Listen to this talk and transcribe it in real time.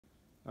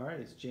All right,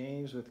 it's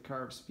James with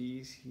Carve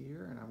Spees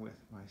here, and I'm with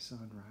my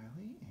son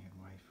Riley and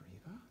wife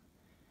Reva.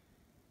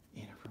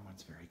 And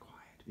everyone's very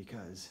quiet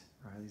because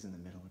Riley's in the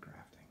middle of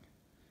grafting.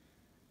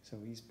 So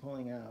he's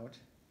pulling out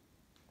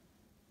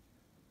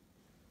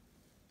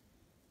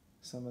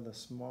some of the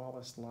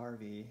smallest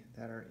larvae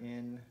that are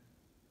in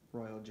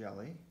royal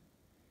jelly.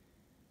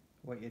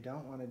 What you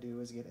don't want to do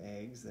is get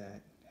eggs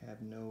that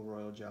have no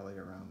royal jelly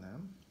around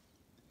them.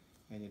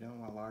 And you don't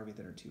want larvae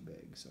that are too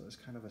big. So there's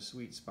kind of a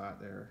sweet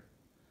spot there.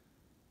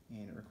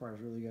 And it requires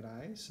really good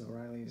eyes. So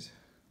Riley's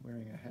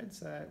wearing a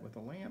headset with a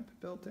lamp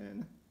built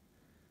in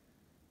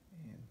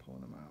and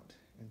pulling them out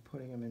and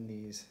putting them in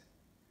these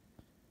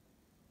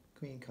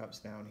queen cups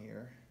down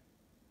here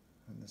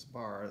on this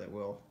bar that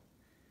we'll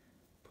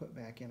put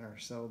back in our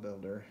cell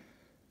builder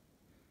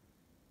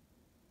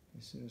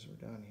as soon as we're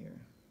done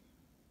here.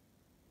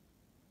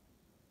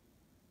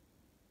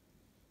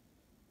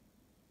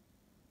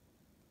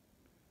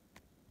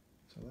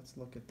 So let's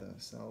look at the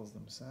cells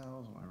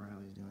themselves while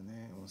Riley's doing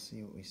that, and we'll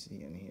see what we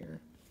see in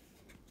here.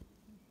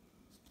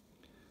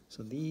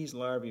 So these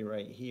larvae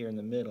right here in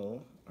the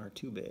middle are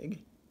too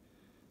big.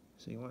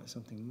 So you want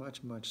something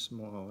much, much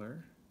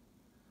smaller.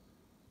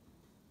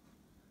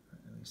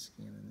 Riley's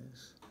scanning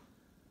this.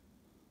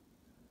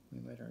 We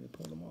might already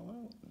pull them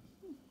all out.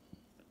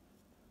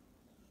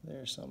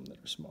 There's some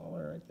that are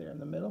smaller right there in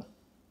the middle.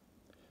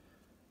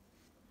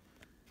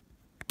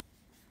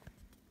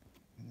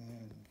 And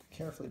then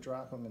carefully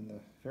drop them in the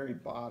very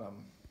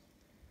bottom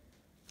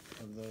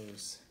of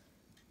those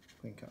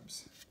queen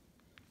cups.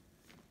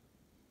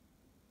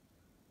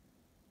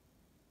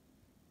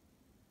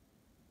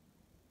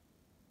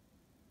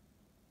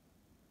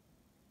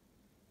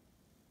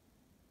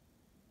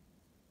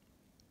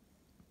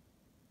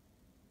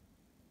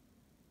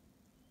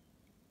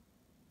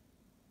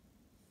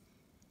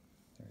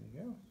 There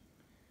you go.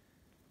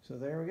 So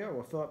there we go.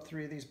 We'll fill up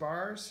 3 of these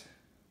bars,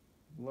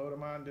 load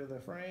them onto the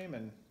frame,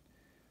 and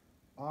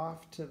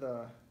off to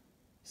the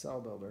cell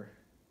builder.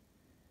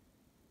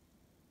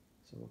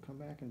 So we'll come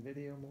back and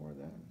video more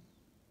then.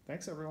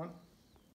 Thanks everyone.